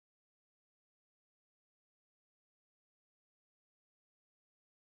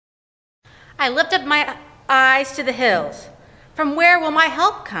I lift up my eyes to the hills. From where will my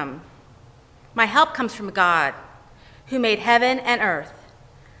help come? My help comes from God, who made heaven and earth.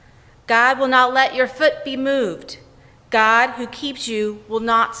 God will not let your foot be moved. God who keeps you will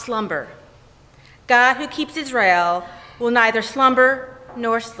not slumber. God who keeps Israel will neither slumber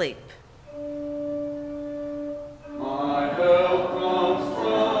nor sleep. My help comes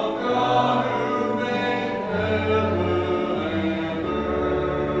from God who made heaven and earth.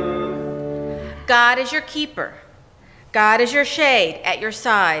 God is your keeper. God is your shade at your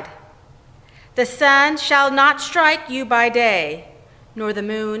side. The sun shall not strike you by day, nor the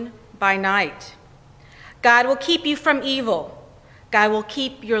moon by night. God will keep you from evil. God will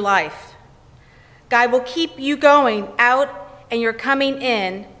keep your life. God will keep you going out and you're coming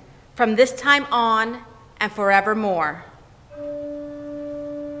in from this time on and forevermore.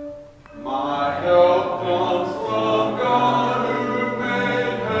 My help comes from God who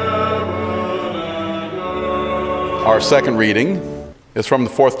made heaven and earth. Our second reading is from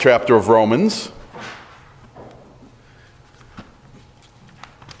the 4th chapter of Romans.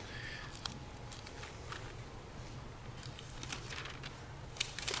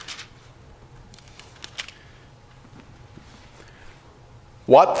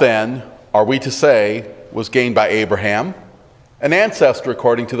 What then are we to say was gained by Abraham, an ancestor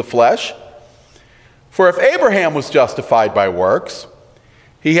according to the flesh? For if Abraham was justified by works,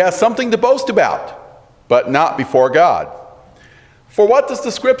 he has something to boast about, but not before God. For what does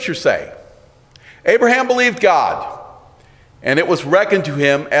the Scripture say? Abraham believed God, and it was reckoned to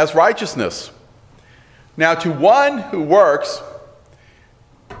him as righteousness. Now to one who works,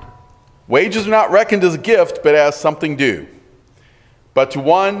 wages are not reckoned as a gift, but as something due. But to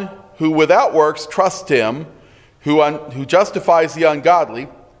one who without works trusts him, who justifies the ungodly,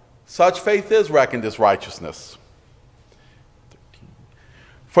 such faith is reckoned as righteousness. 13.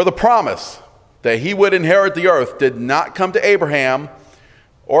 For the promise that he would inherit the earth did not come to Abraham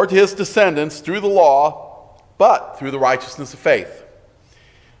or to his descendants through the law, but through the righteousness of faith.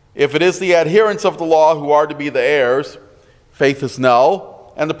 If it is the adherents of the law who are to be the heirs, faith is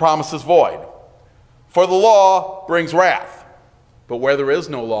null and the promise is void. For the law brings wrath. But where there is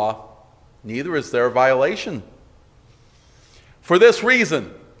no law, neither is there a violation. For this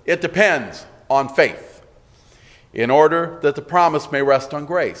reason, it depends on faith, in order that the promise may rest on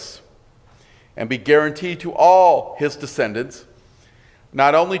grace, and be guaranteed to all his descendants,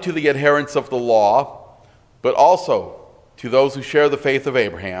 not only to the adherents of the law, but also to those who share the faith of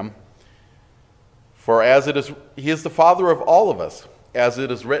Abraham. For as it is, he is the father of all of us, as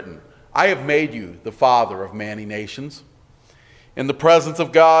it is written, I have made you the father of many nations, in the presence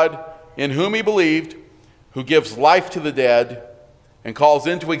of God, in whom he believed, who gives life to the dead and calls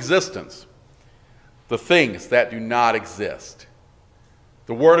into existence the things that do not exist.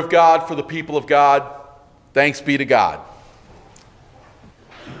 The word of God for the people of God. Thanks be to God.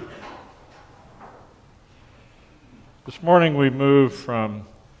 This morning we move from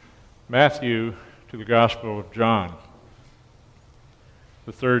Matthew to the Gospel of John,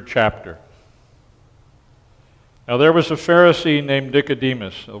 the 3rd chapter. Now there was a Pharisee named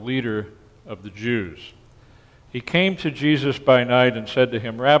Nicodemus, a leader of the Jews. He came to Jesus by night and said to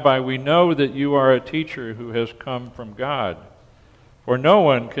him, Rabbi, we know that you are a teacher who has come from God, for no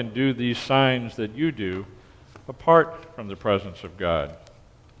one can do these signs that you do apart from the presence of God.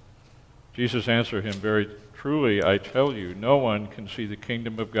 Jesus answered him, Very truly, I tell you, no one can see the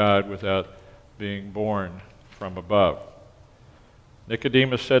kingdom of God without being born from above.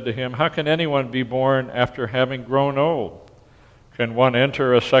 Nicodemus said to him, How can anyone be born after having grown old? Can one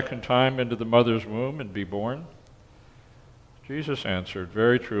enter a second time into the mother's womb and be born? Jesus answered,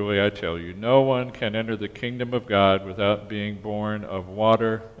 Very truly, I tell you, no one can enter the kingdom of God without being born of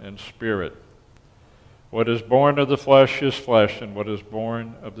water and spirit. What is born of the flesh is flesh, and what is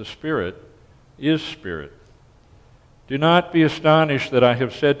born of the Spirit is spirit. Do not be astonished that I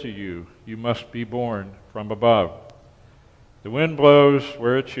have said to you, you must be born from above. The wind blows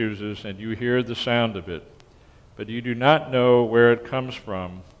where it chooses, and you hear the sound of it, but you do not know where it comes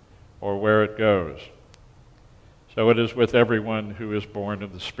from or where it goes. So it is with everyone who is born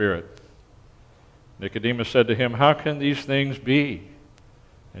of the Spirit. Nicodemus said to him, How can these things be?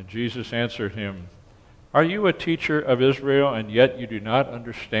 And Jesus answered him, Are you a teacher of Israel, and yet you do not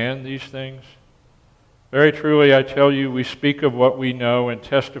understand these things? Very truly, I tell you, we speak of what we know and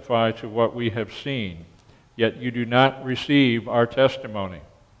testify to what we have seen, yet you do not receive our testimony.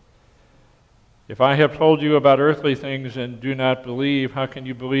 If I have told you about earthly things and do not believe, how can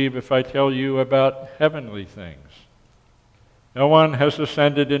you believe if I tell you about heavenly things? No one has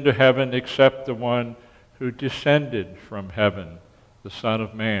ascended into heaven except the one who descended from heaven, the Son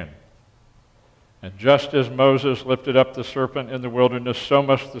of Man. And just as Moses lifted up the serpent in the wilderness, so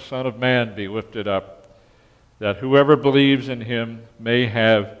must the Son of Man be lifted up, that whoever believes in him may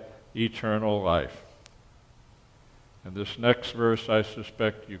have eternal life. And this next verse, I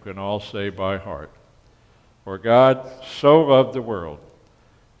suspect you can all say by heart. For God so loved the world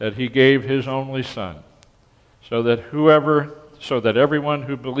that he gave his only Son, so that everyone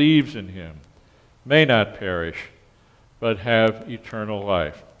who believes in him may not perish, but have eternal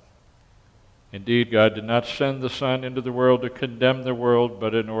life. Indeed, God did not send the Son into the world to condemn the world,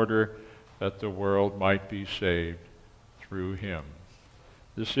 but in order that the world might be saved through him.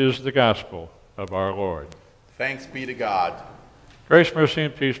 This is the gospel of our Lord. Thanks be to God. Grace, mercy,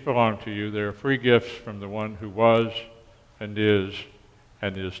 and peace belong to you. They are free gifts from the one who was and is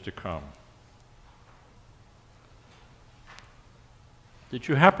to come. Did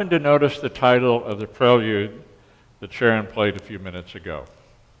you happen to notice the title of the prelude that Sharon played a few minutes ago?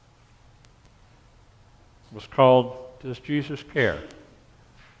 It was called, Does Jesus Care?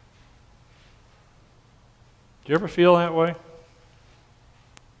 Do you ever feel that way?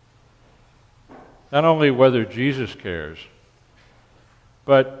 Not only whether Jesus cares,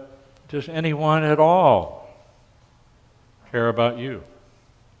 but does anyone at all care about you?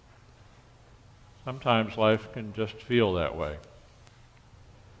 Sometimes life can just feel that way.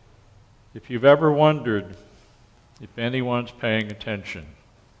 If you've ever wondered if anyone's paying attention,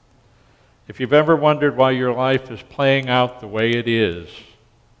 if you've ever wondered why your life is playing out the way it is,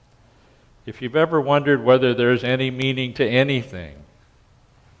 if you've ever wondered whether there's any meaning to anything,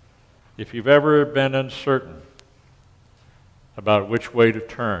 if you've ever been uncertain about which way to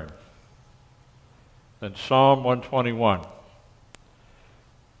turn, then Psalm 121,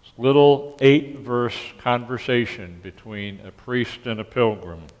 this little 8-verse conversation between a priest and a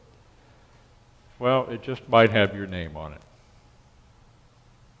pilgrim, well, it just might have your name on it.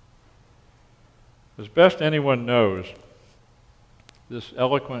 As best anyone knows, this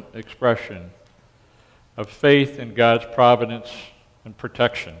eloquent expression of faith in God's providence and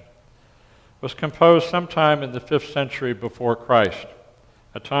protection was composed sometime in the 5th century before Christ,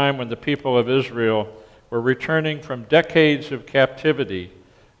 a time when the people of Israel were returning from decades of captivity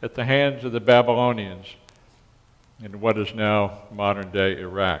at the hands of the Babylonians in what is now modern-day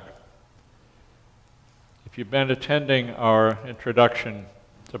Iraq. If you've been attending our introduction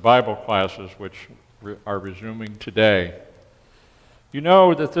to Bible classes, which are resuming today, you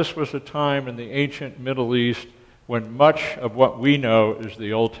know that this was a time in the ancient Middle East when much of what we know as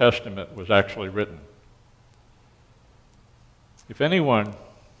the Old Testament was actually written. If anyone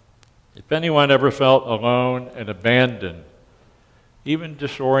ever felt alone and abandoned, even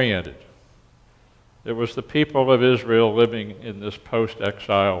disoriented, it was the people of Israel living in this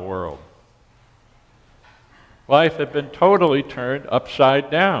post-exile world. Life had been totally turned upside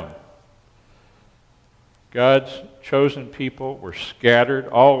down. God's chosen people were scattered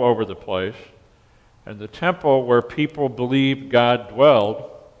all over the place, and the temple where people believed God dwelled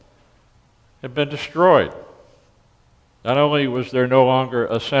had been destroyed. Not only was there no longer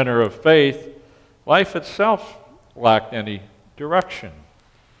a center of faith, life itself lacked any direction.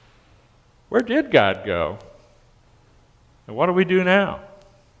 Where did God go? And what do we do now?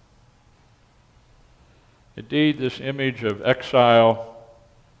 Indeed, this image of exile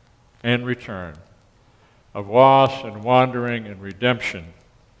and return, of loss and wandering and redemption,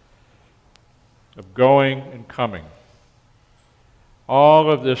 of going and coming, all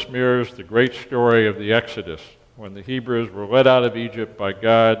of this mirrors the great story of the Exodus, when the Hebrews were led out of Egypt by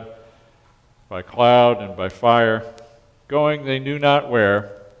God, by cloud and by fire, going they knew not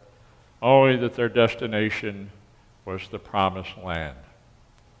where, only that their destination was the promised land.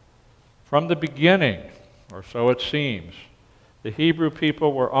 From the beginning, or so it seems, the Hebrew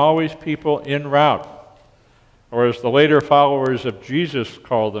people were always people en route, or as the later followers of Jesus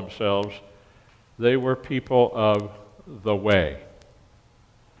called themselves, they were people of the way.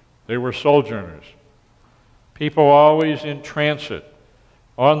 They were sojourners, people always in transit,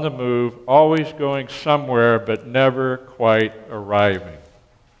 on the move, always going somewhere but never quite arriving.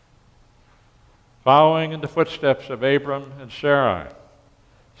 Following in the footsteps of Abram and Sarai,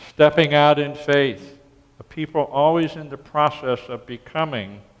 stepping out in faith, a people always in the process of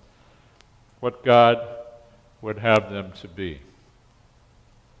becoming what God would have them to be.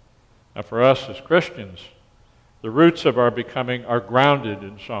 Now for us as Christians, the roots of our becoming are grounded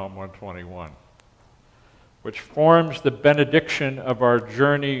in Psalm 121, which forms the benediction of our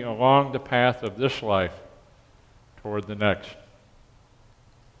journey along the path of this life toward the next.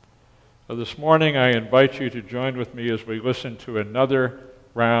 So this morning I invite you to join with me as we listen to another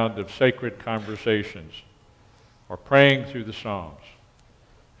round of sacred conversations, or praying through the Psalms,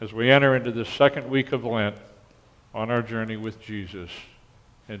 as we enter into the second week of Lent on our journey with Jesus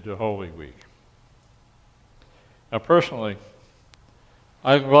into Holy Week. Now, personally,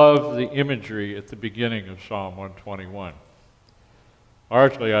 I love the imagery at the beginning of Psalm 121.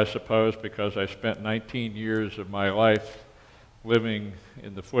 Largely, I suppose, because I spent 19 years of my life living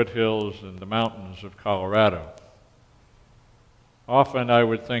in the foothills and the mountains of Colorado. Often I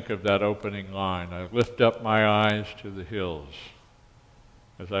would think of that opening line, "I lift up my eyes to the hills,"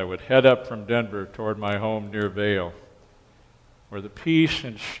 as I would head up from Denver toward my home near Vail, where the peace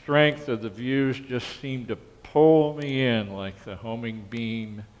and strength of the views just seemed to pull me in like the homing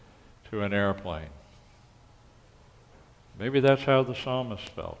beam to an airplane. Maybe that's how the psalmist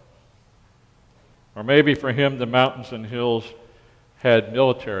felt. Or maybe for him the mountains and hills had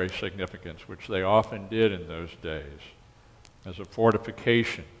military significance, which they often did in those days, as a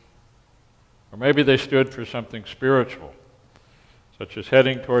fortification. Or maybe they stood for something spiritual, such as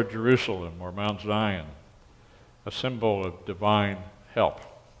heading toward Jerusalem or Mount Zion, a symbol of divine help.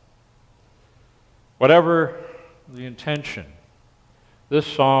 Whatever the intention, this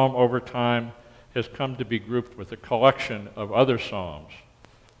psalm over time has come to be grouped with a collection of other psalms,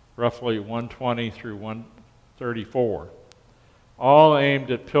 roughly 120 through 134, all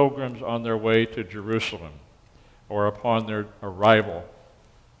aimed at pilgrims on their way to Jerusalem or upon their arrival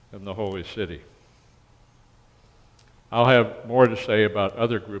in the holy city. I'll have more to say about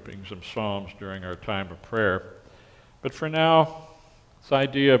other groupings of psalms during our time of prayer, but for now, this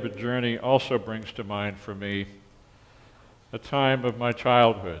idea of a journey also brings to mind for me a time of my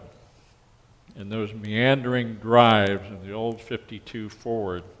childhood and those meandering drives in the old 52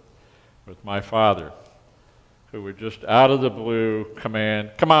 Ford with my father, who would just out of the blue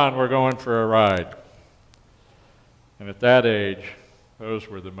command, "Come on, we're going for a ride." And at that age, those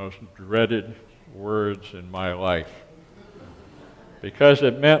were the most dreaded words in my life, because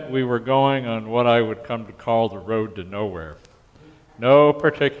it meant we were going on what I would come to call the road to nowhere. No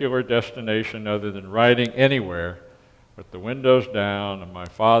particular destination other than riding anywhere with the windows down and my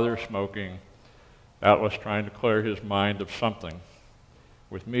father smoking, doubtless trying to clear his mind of something,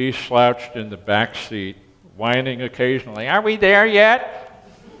 with me slouched in the back seat, whining occasionally, "Are we there yet?"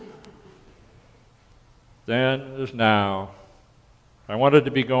 Then as now, I wanted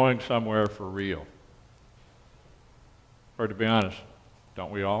to be going somewhere for real. Or to be honest,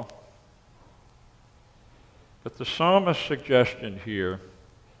 don't we all? But the psalmist's suggestion here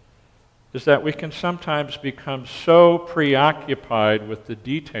is that we can sometimes become so preoccupied with the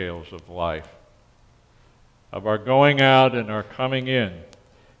details of life, of our going out and our coming in,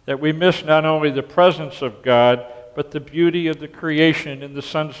 that we miss not only the presence of God, but the beauty of the creation in the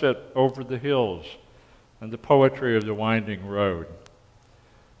sunset over the hills and the poetry of the winding road,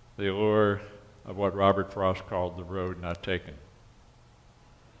 the allure of what Robert Frost called the road not taken.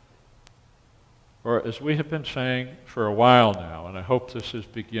 Or as we have been saying for a while now, and I hope this is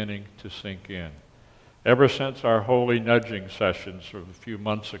beginning to sink in, ever since our holy nudging sessions of a few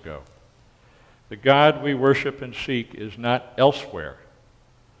months ago, the God we worship and seek is not elsewhere,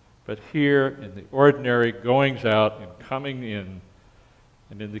 but here in the ordinary goings out and coming in,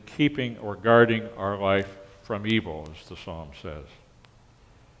 and in the keeping or guarding our life from evil, as the psalm says.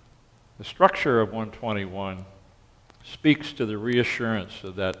 The structure of 121 speaks to the reassurance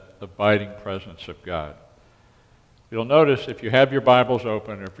of that abiding presence of God. You'll notice if you have your Bibles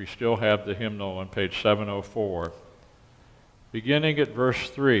open, or if you still have the hymnal on page 704, beginning at verse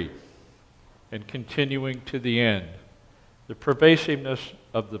 3 and continuing to the end, the pervasiveness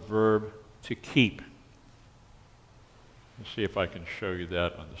of the verb to keep. Let's see if I can show you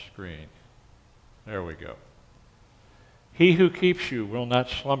that on the screen. There we go. He who keeps you will not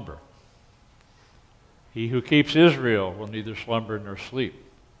slumber. He who keeps Israel will neither slumber nor sleep.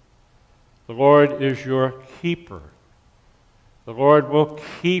 The Lord is your keeper. The Lord will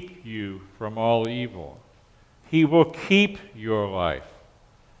keep you from all evil. He will keep your life.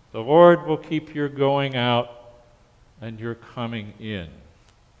 The Lord will keep your going out and your coming in.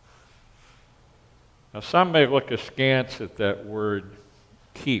 Now, some may look askance at that word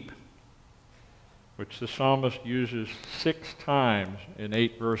keep, which the psalmist uses 6 times in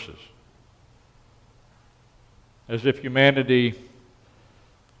 8 verses, as if humanity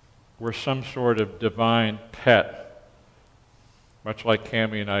were some sort of divine pet, much like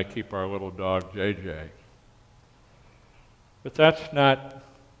Cammie and I keep our little dog JJ. But that's not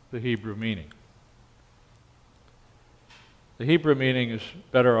the Hebrew meaning. The Hebrew meaning is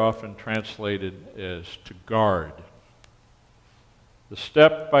better often translated as to guard. The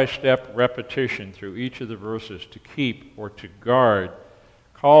step-by-step repetition through each of the verses, to keep or to guard,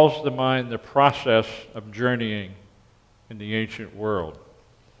 calls to mind the process of journeying in the ancient world.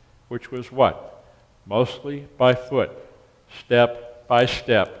 which was what? Mostly by foot, step by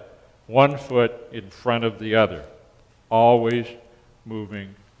step, one foot in front of the other, always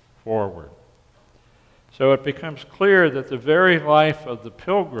moving forward. So it becomes clear that the very life of the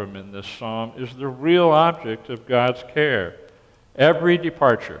pilgrim in this psalm is the real object of God's care. Every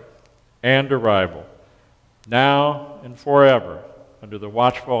departure and arrival, now and forever, under the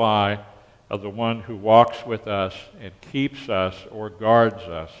watchful eye of the one who walks with us and keeps us or guards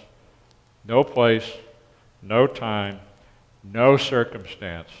us. No place, no time, no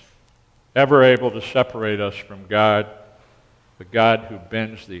circumstance ever able to separate us from God, the God who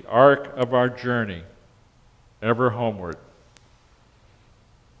bends the arc of our journey ever homeward.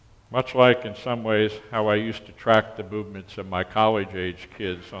 Much like, in some ways, how I used to track the movements of my college-age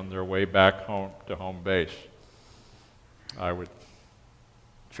kids on their way back home to home base. I would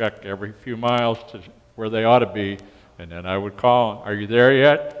check every few miles to where they ought to be, and then I would call, "Are you there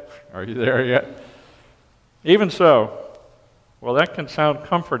yet? Are you there yet?" Even so, well, that can sound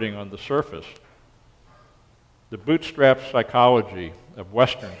comforting on the surface. The bootstrap psychology of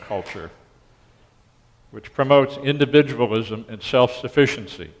Western culture, which promotes individualism and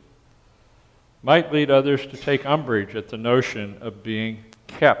self-sufficiency, might lead others to take umbrage at the notion of being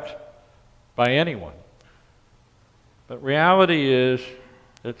kept by anyone. But reality is,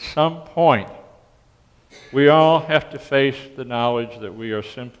 at some point, we all have to face the knowledge that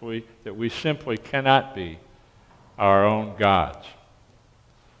we simply cannot be our own gods.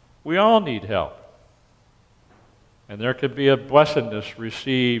 We all need help. And there could be a blessedness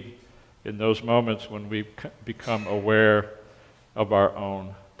received in those moments when we become aware of our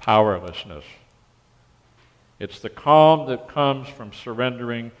own powerlessness. It's the calm that comes from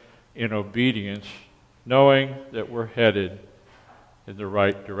surrendering in obedience, knowing that we're headed in the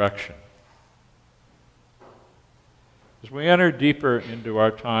right direction. As we enter deeper into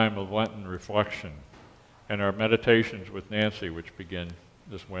our time of Lenten reflection and our meditations with Nancy, which begin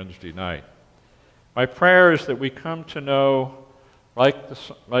this Wednesday night, my prayer is that we come to know, like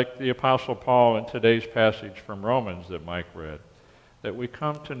the Apostle Paul in today's passage from Romans that Mike read, that we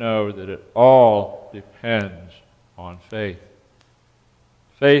come to know that it all depends on faith.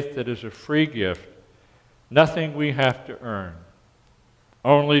 Faith that is a free gift, nothing we have to earn,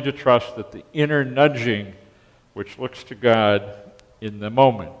 only to trust that the inner nudging which looks to God in the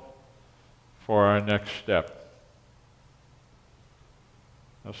moment for our next step.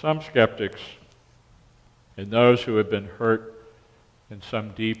 Now, some skeptics and those who have been hurt in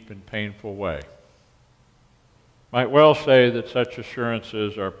some deep and painful way might well say that such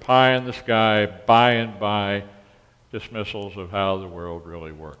assurances are pie in the sky, by and by dismissals of how the world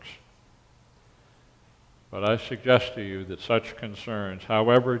really works. But I suggest to you that such concerns,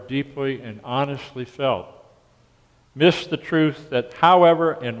 however deeply and honestly felt, miss the truth that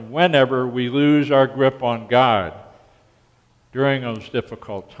however and whenever we lose our grip on God during those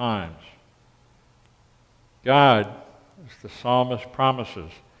difficult times, God, as the psalmist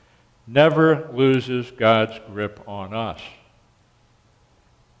promises, never loses God's grip on us.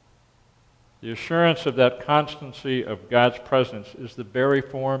 The assurance of that constancy of God's presence is the very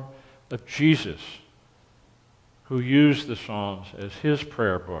form of Jesus, who used the Psalms as his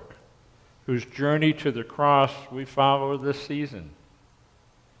prayer book, whose journey to the cross we follow this season.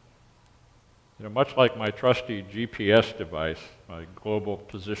 You know, much like my trusty GPS device, my global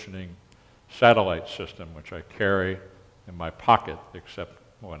positioning satellite system, which I carry in my pocket, except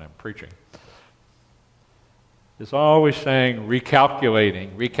when I'm preaching, is always saying,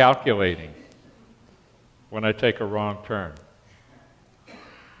 recalculating, recalculating, when I take a wrong turn.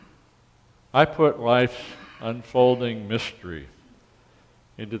 I put life's unfolding mystery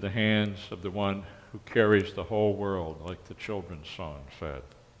into the hands of the one who carries the whole world, like the children's song said.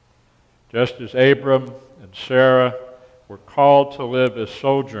 Just as Abram and Sarah were called to live as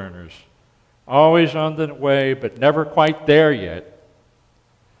sojourners, always on the way, but never quite there yet,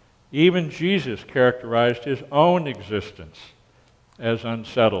 even Jesus characterized his own existence as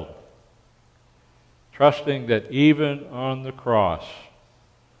unsettled, trusting that even on the cross,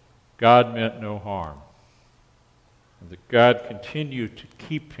 God meant no harm, and that God continued to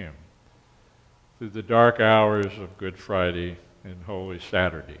keep him through the dark hours of Good Friday and Holy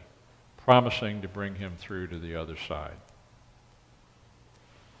Saturday, promising to bring him through to the other side.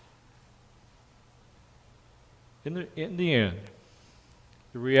 In the end,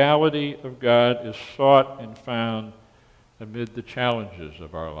 the reality of God is sought and found amid the challenges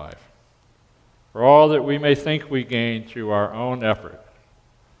of our life. For all that we may think we gain through our own effort,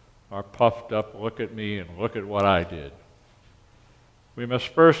 our puffed up, look at me and look at what I did, we must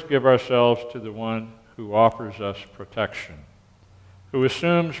first give ourselves to the one who offers us protection, who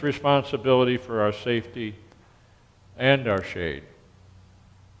assumes responsibility for our safety and our shade,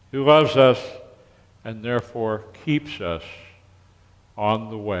 who loves us and therefore keeps us on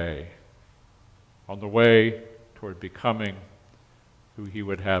the way toward becoming who he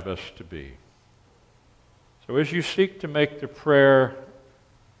would have us to be. So as you seek to make the prayer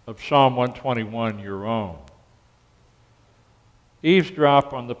of Psalm 121 your own,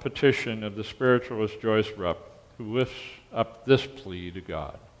 eavesdrop on the petition of the spiritualist Joyce Rupp, who lifts up this plea to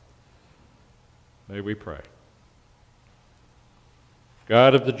God. May we pray.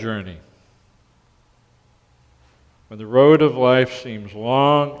 God of the journey, when the road of life seems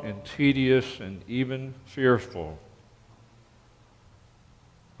long and tedious and even fearful,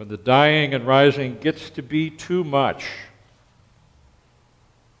 when the dying and rising gets to be too much,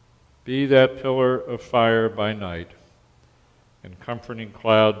 be that pillar of fire by night and comforting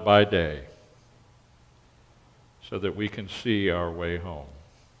cloud by day, so that we can see our way home.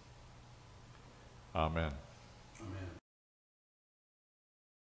 Amen. Amen.